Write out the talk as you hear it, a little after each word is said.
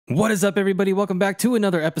What is up, everybody? Welcome back to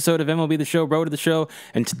another episode of MLB The Show, Road to the Show.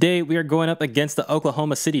 And today we are going up against the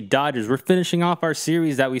Oklahoma City Dodgers. We're finishing off our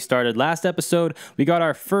series that we started last episode. We got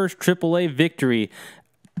our first AAA victory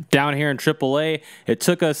down here in AAA. It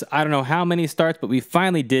took us, I don't know how many starts, but we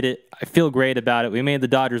finally did it. I feel great about it. We made the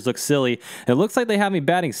Dodgers look silly. It looks like they have me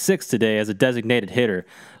batting 6th today as a designated hitter.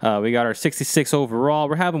 We got our 66 overall.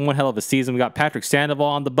 We're having one hell of a season. We got Patrick Sandoval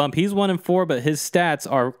on the bump. He's 1-4, but his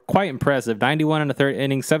stats are quite impressive. 91 in the third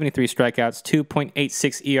inning, 73 strikeouts,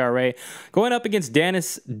 2.86 ERA. Going up against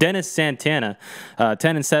Dennis Santana,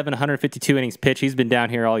 10-7, 152 innings pitched. He's been down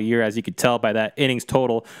here all year, as you could tell by that innings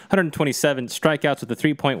total. 127 strikeouts with a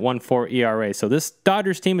 3.14 ERA. So this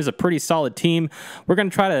Dodgers team is a pretty solid team. We're going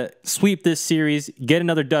to try to sweep this series, get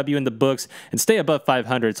another W in the books, and stay above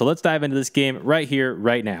 500. So let's dive into this game right here,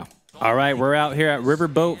 right now. All right, we're out here at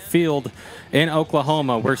Riverboat Field in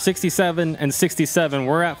Oklahoma. We're 67 and 67.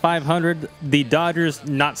 We're at 500. The Dodgers,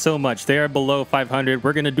 not so much. They are below 500.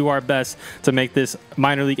 We're going to do our best to make this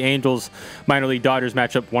minor league Angels, minor league Dodgers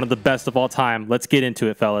matchup one of the best of all time. Let's get into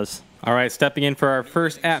it, fellas. All right, stepping in for our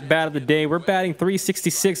first at-bat of the day. We're batting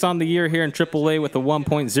 .366 on the year here in AAA with a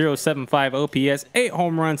 1.075 OPS, 8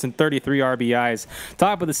 home runs, and 33 RBIs.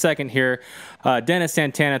 Top of the second here, Dennis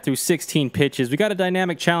Santana threw 16 pitches. We got a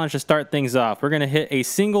dynamic challenge to start things off. We're going to hit a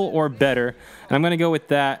single or better, and I'm going to go with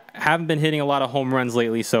that. Haven't been hitting a lot of home runs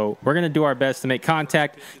lately, so we're going to do our best to make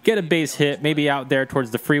contact, get a base hit, maybe out there towards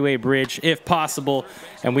the freeway bridge if possible,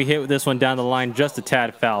 and we hit this one down the line just a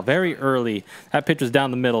tad foul. Very early. That pitch was down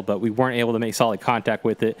the middle, but we weren't able to make solid contact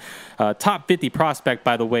with it. Top 50 prospect,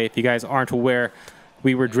 by the way, if you guys aren't aware.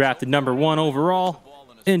 We were drafted #1 overall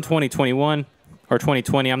in 2021 or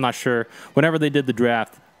 2020, I'm not sure, whenever they did the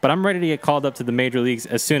draft. But I'm ready to get called up to the major leagues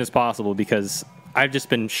as soon as possible because I've just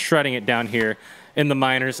been shredding it down here in the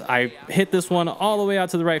minors. I hit this one all the way out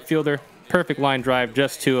to the right fielder. Perfect line drive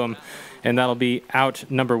just to him. And that'll be out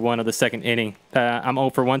 #1 of the second inning. I'm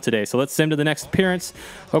 0 for 1 today. So let's sim to the next appearance.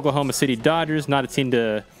 Oklahoma City Dodgers, not a team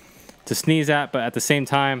to sneeze at, but at the same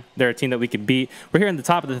time, they're a team that we could beat. We're here in the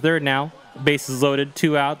top of the third now. Bases loaded,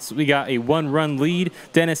 2 outs. We got a 1-run lead.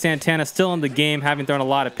 Dennis Santana still in the game, having thrown a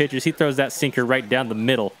lot of pitches. He throws that sinker right down the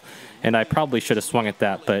middle, and I probably should have swung at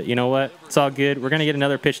that, but you know what? It's all good. We're going to get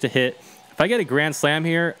another pitch to hit. If I get a grand slam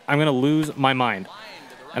here, I'm going to lose my mind.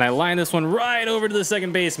 And I line this one right over to the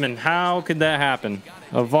second baseman. How could that happen?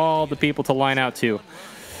 Of all the people to line out to.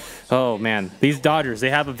 Oh, man. These Dodgers, they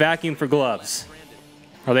have a vacuum for gloves.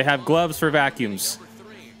 Or they have gloves for vacuums.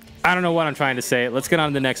 I don't know what I'm trying to say. Let's get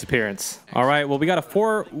on to the next appearance. All right, well, we got a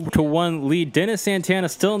 4-1 lead. Dennis Santana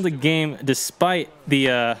still in the game despite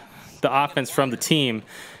the offense from the team.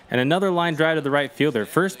 And another line drive to the right fielder.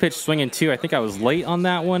 First pitch swinging 2. I think I was late on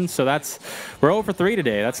that one, so we're 0 for 3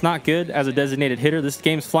 today. That's not good as a designated hitter. This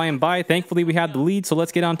game's flying by. Thankfully, we had the lead, so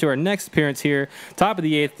let's get on to our next appearance here. Top of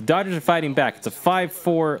the 8th, the Dodgers are fighting back. It's a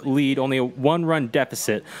 5-4 lead, only a 1-run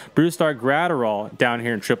deficit. Brusdar Graterol down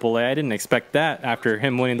here in AAA. I didn't expect that after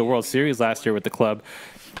him winning the World Series last year with the club.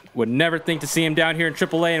 Would never think to see him down here in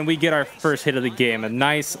AAA, and we get our first hit of the game. A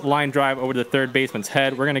nice line drive over to the third baseman's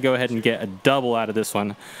head. We're going to go ahead and get a double out of this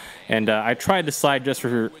one. And I tried to slide just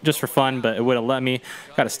for fun, but it wouldn't let me.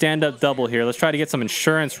 Got a stand-up double here. Let's try to get some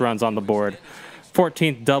insurance runs on the board.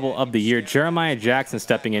 14th double of the year. Jeremiah Jackson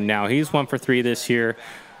stepping in now. He's 1 for 3 this year.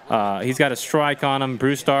 He's got a strike on him.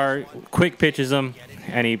 Brusdar quick pitches him,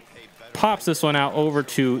 and he pops this one out over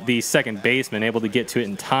to the second baseman, able to get to it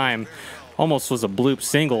in time. Almost was a bloop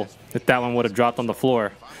single if that one would have dropped on the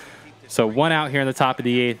floor. So 1 out here in the top of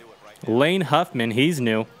the 8th. Lane Huffman, he's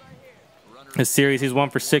new. His series, he's 1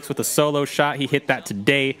 for 6 with a solo shot. He hit that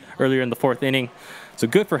today, earlier in the 4th inning. So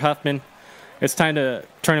good for Huffman. It's time to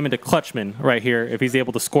turn him into Clutchman right here if he's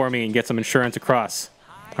able to score me and get some insurance across.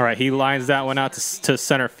 All right, he lines that one out to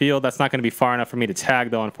center field. That's not going to be far enough for me to tag,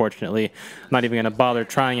 though, unfortunately. I'm not even going to bother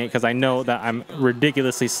trying it because I know that I'm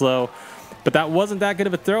ridiculously slow. But that wasn't that good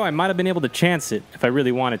of a throw. I might have been able to chance it if I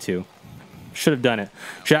really wanted to. Should have done it.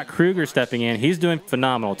 Jack Kruger stepping in. He's doing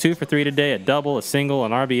phenomenal. 2 for 3 today, a double, a single,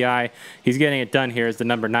 an RBI. He's getting it done here as the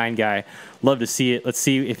 #9 guy. Love to see it. Let's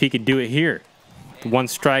see if he could do it here. 1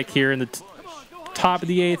 strike here in the top of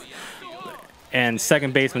the 8th. And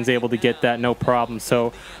second baseman's able to get that, no problem.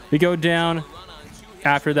 So we go down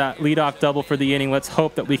after that leadoff double for the inning. Let's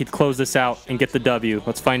hope that we could close this out and get the W.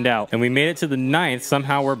 Let's find out. And we made it to the 9th.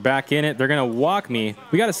 Somehow we're back in it. They're going to walk me.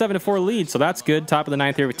 We got a 7-4 lead, so that's good. Top of the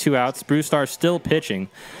 9th here with 2 outs. Brusdar still pitching,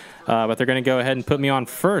 but they're going to go ahead and put me on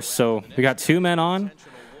first. So we got 2 men on.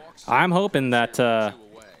 I'm hoping that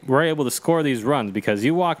we're able to score these runs because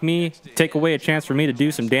you walk me, take away a chance for me to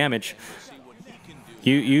do some damage.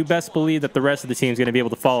 You best believe that the rest of the team is going to be able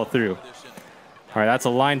to follow through. All right, that's a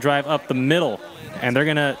line drive up the middle, and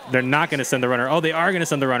they're not gonna send the runner. Oh, they are gonna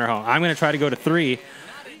send the runner home. I'm gonna try to go to 3,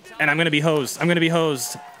 and I'm gonna be hosed.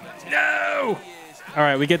 No! All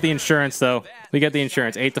right, we get the insurance though. We get the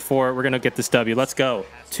insurance. 8-4. We're gonna get this W. Let's go.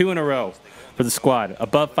 2 in a row for the squad.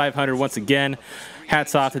 Above 500 once again.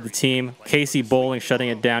 Hats off to the team. Casey Bowling shutting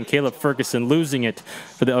it down. Caleb Ferguson losing it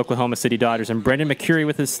for the Oklahoma City Dodgers. And Brendan McCurry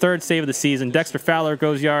with his 3rd save of the season. Dexter Fowler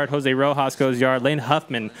goes yard. Jose Rojas goes yard. Lane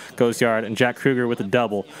Huffman goes yard. And Jack Kruger with a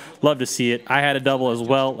double. Love to see it. I had a double as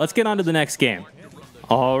well. Let's get on to the next game.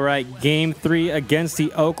 All right, Game 3 against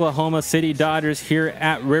the Oklahoma City Dodgers here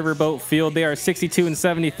at Riverboat Field. They are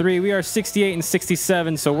 62-73. We are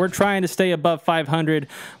 68-67, so we're trying to stay above 500.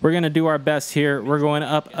 We're going to do our best here. We're going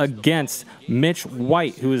up against Mitch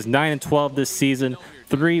White, who is 9-12 this season,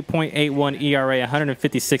 3.81 ERA,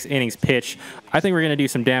 156 innings pitched. I think we're going to do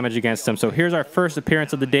some damage against him. So here's our first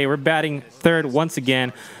appearance of the day. We're batting 3rd once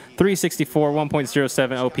again. 364,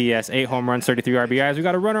 1.07 OPS, 8 home runs, 33 RBIs. We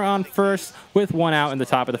got a runner on first with 1 out in the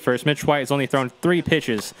top of the first. Mitch White has only thrown 3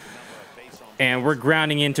 pitches, and we're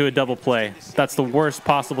grounding into a double play. That's the worst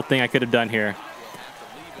possible thing I could have done here,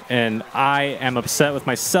 and I am upset with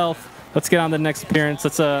myself. Let's get on to the next appearance.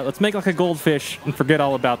 Let's make like a goldfish and forget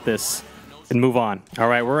all about this and move on. All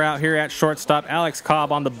right, we're out here at shortstop. Alex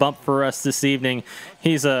Cobb on the bump for us this evening.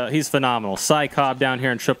 He's phenomenal. Cy Cobb down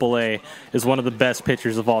here in AAA is one of the best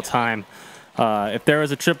pitchers of all time. If there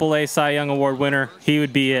was a AAA Cy Young Award winner, he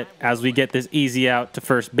would be it as we get this easy out to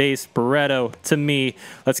first base. Barreto to me.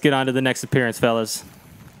 Let's get on to the next appearance, fellas.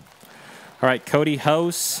 All right, Cody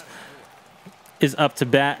House is up to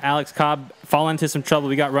bat. Alex Cobb falling into some trouble.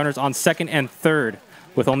 We got runners on 2nd and 3rd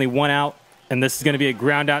with only 1 out. And this is going to be a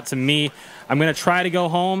ground out to me. I'm going to try to go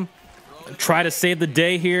home, try to save the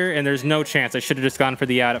day here, and there's no chance. I should have just gone for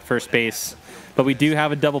the out at first base. But we do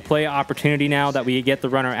have a double play opportunity now that we get the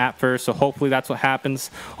runner at first, so hopefully that's what happens.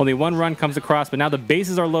 Only 1 run comes across, but now the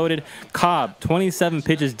bases are loaded. Cobb, 27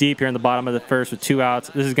 pitches deep here in the bottom of the first with 2 outs.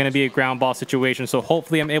 This is going to be a ground ball situation, so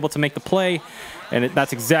hopefully I'm able to make the play, and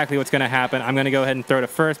that's exactly what's going to happen. I'm going to go ahead and throw to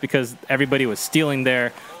first because everybody was stealing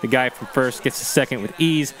there. The guy from first gets to second with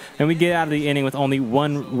ease, and we get out of the inning with only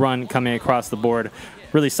 1 run coming across the board.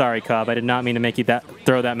 Really sorry, Cobb. I did not mean to make you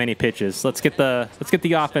throw that many pitches. Let's get the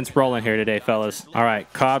offense rolling here today, fellas. All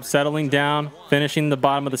right, Cobb settling down, finishing the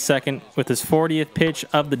bottom of the 2nd with his 40th pitch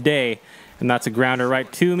of the day, and that's a grounder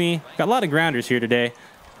right to me. Got a lot of grounders here today.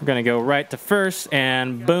 We're going to go right to first,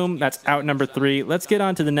 and boom, that's out number 3. Let's get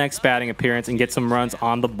on to the next batting appearance and get some runs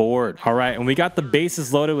on the board. All right, and we got the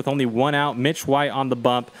bases loaded with only 1 out. Mitch White on the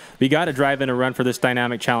bump. We got to drive in a run for this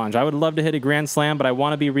dynamic challenge. I would love to hit a grand slam, but I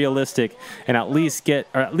want to be realistic and at least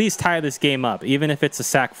tie this game up, even if it's a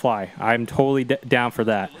sac fly. I'm totally down for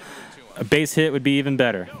that. A base hit would be even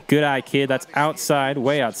better. Good eye, kid. That's outside,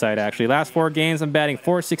 way outside, actually. Last 4 games, I'm batting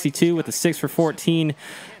 .462 with a 6 for 14.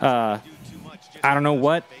 I don't know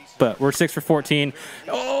what, but we're 6 for 14.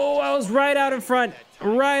 Oh, I was right out in front,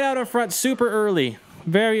 super early,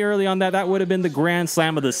 very early on that. That would have been the grand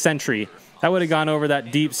slam of the century. That would have gone over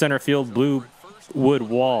that deep center field blue wood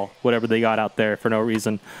wall, whatever they got out there for no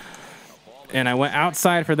reason. And I went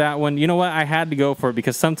outside for that one. You know what? I had to go for it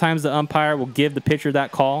because sometimes the umpire will give the pitcher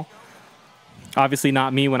that call. Obviously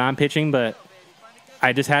not me when I'm pitching, but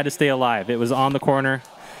I just had to stay alive. It was on the corner.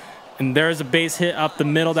 And there's a base hit up the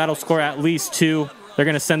middle. That'll score at least 2. They're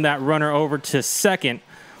going to send that runner over to 2nd.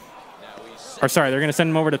 Or sorry, they're going to send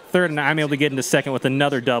him over to 3rd, and I'm able to get into 2nd with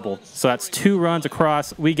another double. So that's 2 runs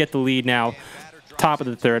across. We get the lead now. Top of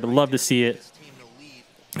the 3rd. Love to see it.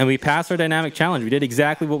 And we passed our dynamic challenge. We did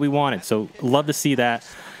exactly what we wanted. So love to see that.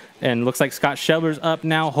 And looks like Scott Schebler's up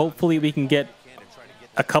now. Hopefully we can get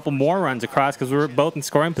a couple more runs across because we're both in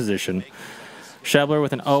scoring position. Schebler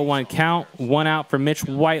with an 0-1 count. 1 out for Mitch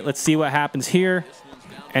White. Let's see what happens here.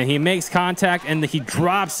 And he makes contact, and he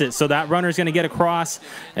drops it. So that runner's going to get across,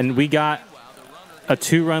 and we got a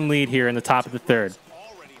 2-run lead here in the top of the 3rd.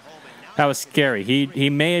 That was scary. He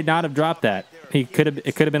may not have dropped that. It could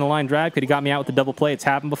have been a line drive. Could have got me out with the double play. It's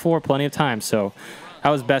happened before plenty of times. So that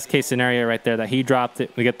was best case scenario right there, that he dropped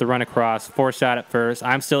it. We get the run across, forced out at first.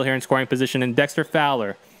 I'm still here in scoring position, and Dexter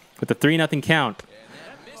Fowler with the 3-0 count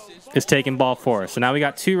is taking ball 4. So now we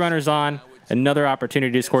got 2 runners on, another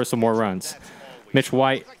opportunity to score some more runs. Mitch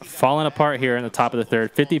White falling apart here in the top of the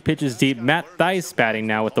 3rd. 50 pitches deep. Matt Theis batting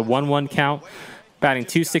now with the 1-1 count. Batting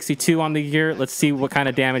 .262 on the year. Let's see what kind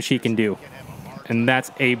of damage he can do. And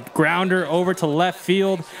that's a grounder over to left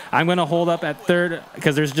field. I'm going to hold up at 3rd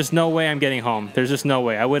because there's just no way I'm getting home. There's just no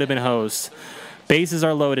way. I would have been hosed. Bases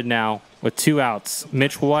are loaded now with 2 outs.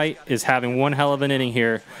 Mitch White is having one hell of an inning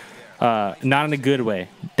here. Not in a good way.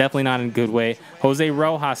 Definitely not in a good way. Jose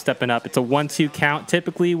Rojas stepping up. It's a 1-2 count.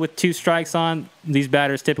 Typically, with 2 strikes on, these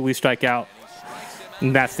batters typically strike out.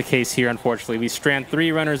 And that's the case here, unfortunately. We strand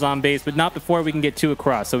 3 runners on base, but not before we can get 2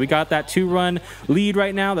 across. So we got that 2-run lead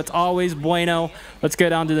right now. That's always bueno. Let's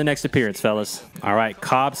get on to the next appearance, fellas. All right,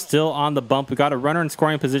 Cobb still on the bump. We got a runner in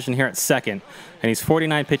scoring position here at second, and he's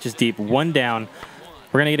 49 pitches deep, 1 down.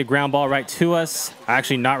 We're going to get a ground ball right to us.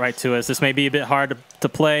 Actually, not right to us. This may be a bit hard to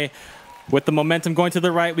play. With the momentum going to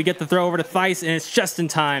the right, we get the throw over to Theis, and it's just in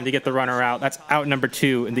time to get the runner out. That's out number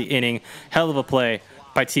 2 in the inning. Hell of a play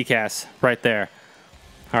by T-Cass right there.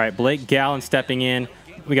 All right, Blake Gallen stepping in.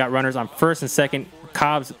 We got runners on first and second.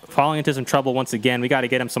 Cobb's falling into some trouble once again. We got to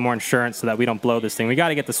get him some more insurance so that we don't blow this thing. We got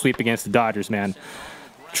to get the sweep against the Dodgers, man.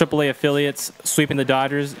 AAA affiliates sweeping the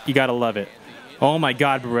Dodgers. You got to love it. Oh, my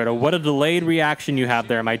God, Barreto. What a delayed reaction you have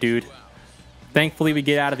there, my dude. Thankfully, we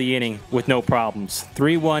get out of the inning with no problems.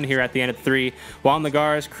 3-1 here at the end of 3. Juan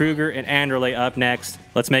Lagares, Kruger, and Anderle up next.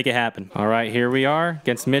 Let's make it happen. All right, here we are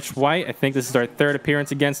against Mitch White. I think this is our 3rd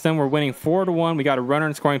appearance against them. We're winning 4-1. We got a runner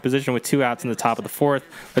in scoring position with 2 outs in the top of the 4th.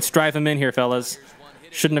 Let's drive him in here, fellas.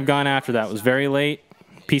 Shouldn't have gone after that. It was very late.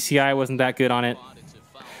 PCI wasn't that good on it.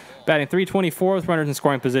 Batting .324 with runners in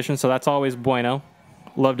scoring position, so that's always bueno.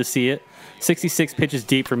 Love to see it. 66 pitches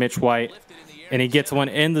deep for Mitch White, and he gets one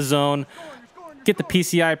in the zone. Get the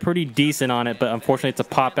PCI pretty decent on it, but unfortunately it's a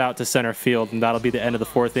pop out to center field, and that'll be the end of the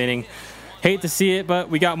 4th inning. Hate to see it, but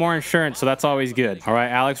we got more insurance, so that's always good. All right,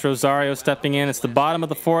 Alex Rosario stepping in. It's the bottom of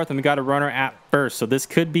the 4th, and we got a runner at first, so this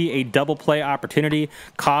could be a double play opportunity.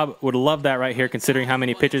 Cobb would love that right here, considering how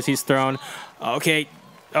many pitches he's thrown. Okay.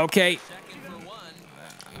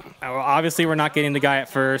 Obviously, we're not getting the guy at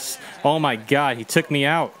first. Oh, my God, he took me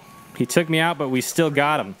out. He took me out, but we still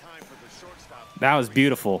got him. That was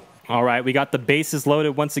beautiful. All right, we got the bases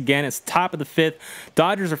loaded once again. It's top of the 5th.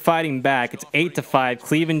 Dodgers are fighting back. It's 8-5.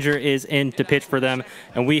 Clevenger is in to pitch for them,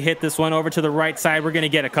 and we hit this one over to the right side. We're going to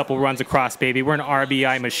get a couple runs across, baby. We're an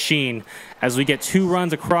RBI machine. As we get 2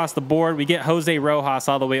 runs across the board, we get Jose Rojas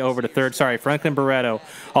all the way over to 3rd. Sorry, Franklin Barreto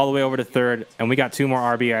all the way over to 3rd, and we got 2 more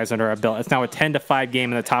RBIs under our belt. It's now a 10-5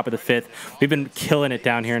 game in the top of the 5th. We've been killing it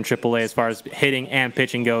down here in AAA as far as hitting and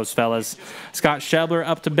pitching goes, fellas. Scott Schebler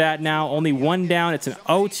up to bat now. Only 1 down. It's an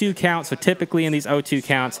 0-2 count, so typically in these 0-2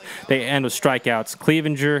 counts, they end with strikeouts.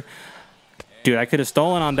 Clevenger, dude, I could have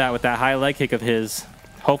stolen on that with that high leg kick of his.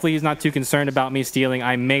 Hopefully he's not too concerned about me stealing.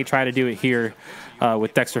 I may try to do it here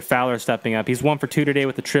with Dexter Fowler stepping up. He's 1 for 2 today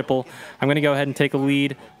with the triple. I'm going to go ahead and take a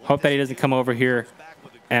lead. Hope that he doesn't come over here,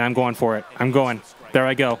 and I'm going for it. I'm going. There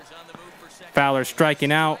I go. Fowler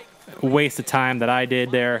striking out. Waste of time that I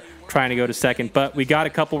did there trying to go to second, but we got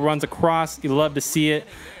a couple runs across. You love to see it.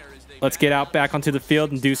 Let's get out back onto the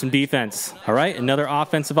field and do some defense. All right, another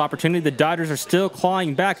offensive opportunity. The Dodgers are still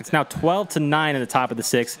clawing back. It's now 12-9 in the top of the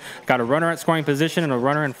 6th. Got a runner at scoring position and a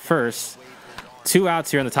runner in first. 2 outs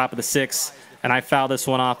here in the top of the 6th, and I fouled this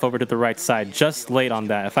one off over to the right side just late on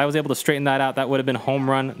that. If I was able to straighten that out, that would have been home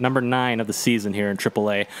run number 9 of the season here in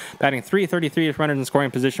AAA. Batting .333 with runners in scoring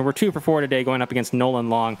position. We're 2 for 4 today going up against Nolan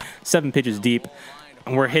Long, 7 pitches deep.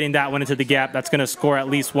 And we're hitting that one into the gap. That's going to score at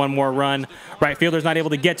least 1 more run. Right fielder's not able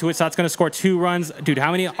to get to it, so that's going to score 2 runs. Dude, how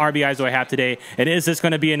many RBIs do I have today? And is this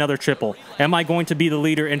going to be another triple? Am I going to be the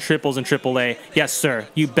leader in triples in AAA? Yes, sir.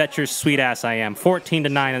 You bet your sweet ass I am.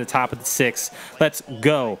 14-9 in the top of the 6th. Let's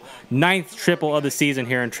go. 9th triple of the season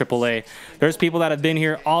here in AAA. There's people that have been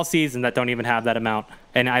here all season that don't even have that amount,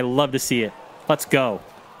 and I love to see it. Let's go.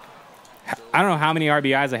 I don't know how many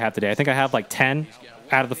RBIs I have today. I think I have like 10.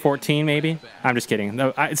 Out of the 14, maybe? I'm just kidding.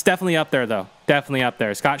 No, it's definitely up there, though. Definitely up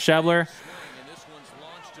there. Scott Schebler.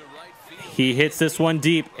 He hits this one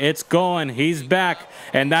deep. It's going. He's back.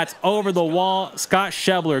 And that's over the wall. Scott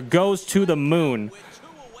Schebler goes to the moon.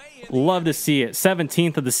 Love to see it.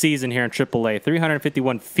 17th of the season here in AAA.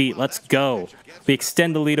 351 feet. Let's go. We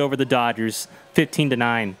extend the lead over the Dodgers.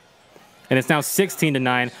 15-9. And it's now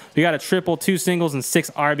 16-9. We got a triple, 2 singles, and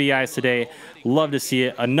 6 RBIs today. Love to see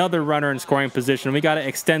it. Another runner in scoring position. We got to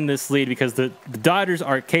extend this lead because the Dodgers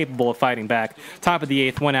are capable of fighting back. Top of the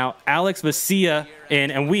 8th, 1 out. Alex Vesia in,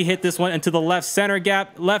 and we hit this one into the left center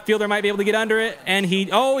gap. Left fielder might be able to get under it, and he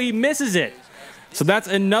misses it. So that's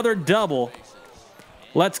another double.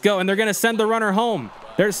 Let's go, and they're going to send the runner home.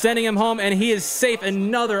 They're sending him home, and he is safe.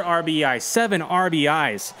 Another RBI, 7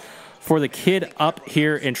 RBIs. For the kid up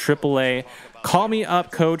here in AAA. Call me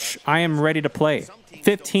up, coach. I am ready to play.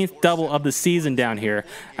 15th double of the season down here,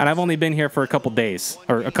 and I've only been here for a couple days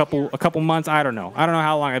or a couple months. I don't know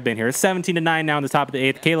how long I've been here. It's 17-9 now in the top of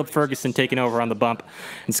the 8th. Caleb Ferguson taking over on the bump,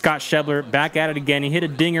 and Scott Schebler back at it again. He hit a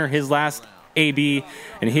dinger his last AB,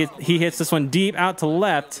 and he hits this one deep out to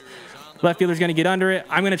left. Left fielder's going to get under it.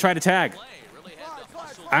 I'm going to try to tag.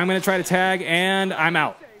 I'm going to try to tag, and I'm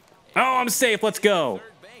out. Oh, I'm safe. Let's go.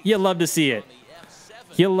 You love to see it.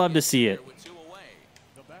 You love to see it.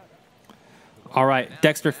 All right,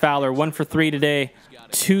 Dexter Fowler, 1 for 3 today.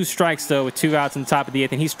 2 strikes, though, with 2 outs in the top of the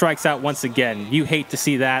 8th, and he strikes out once again. You hate to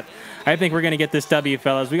see that. I think we're going to get this W,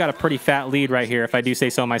 fellas. We got a pretty fat lead right here, if I do say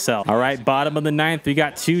so myself. All right, bottom of the 9th, we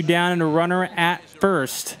got 2 down and a runner at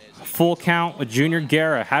first. Full count with Junior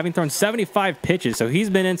Guerra, having thrown 75 pitches, so he's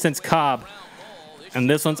been in since Cobb. And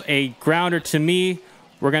this one's a grounder to me.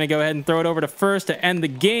 We're going to go ahead and throw it over to first to end the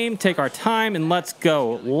game. Take our time, and let's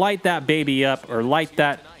go. Light that baby up, or light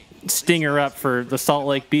that stinger up for the Salt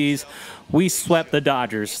Lake Bees. We swept the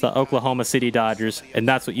Dodgers, the Oklahoma City Dodgers, and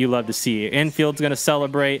that's what you love to see. Infield's going to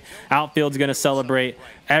celebrate. Outfield's going to celebrate.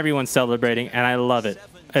 Everyone's celebrating, and I love it.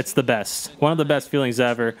 It's the best. One of the best feelings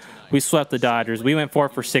ever. We swept the Dodgers. We went 4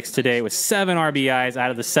 for 6 today with 7 RBIs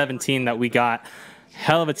out of the 17 that we got.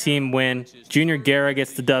 Hell of a team win. Junior Guerra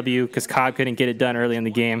gets the W because Cobb couldn't get it done early in the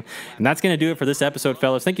game. And that's going to do it for this episode,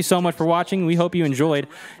 fellas. Thank you so much for watching. We hope you enjoyed.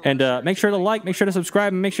 And make sure to like, make sure to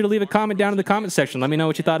subscribe, and make sure to leave a comment down in the comment section. Let me know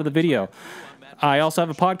what you thought of the video. I also have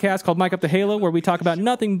a podcast called Mike Up the Halo where we talk about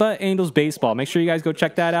nothing but Angels baseball. Make sure you guys go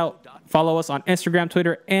check that out. Follow us on Instagram,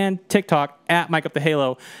 Twitter, and TikTok at Mike Up the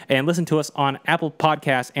Halo. And listen to us on Apple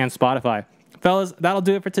Podcasts and Spotify. Fellas, that'll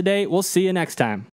do it for today. We'll see you next time.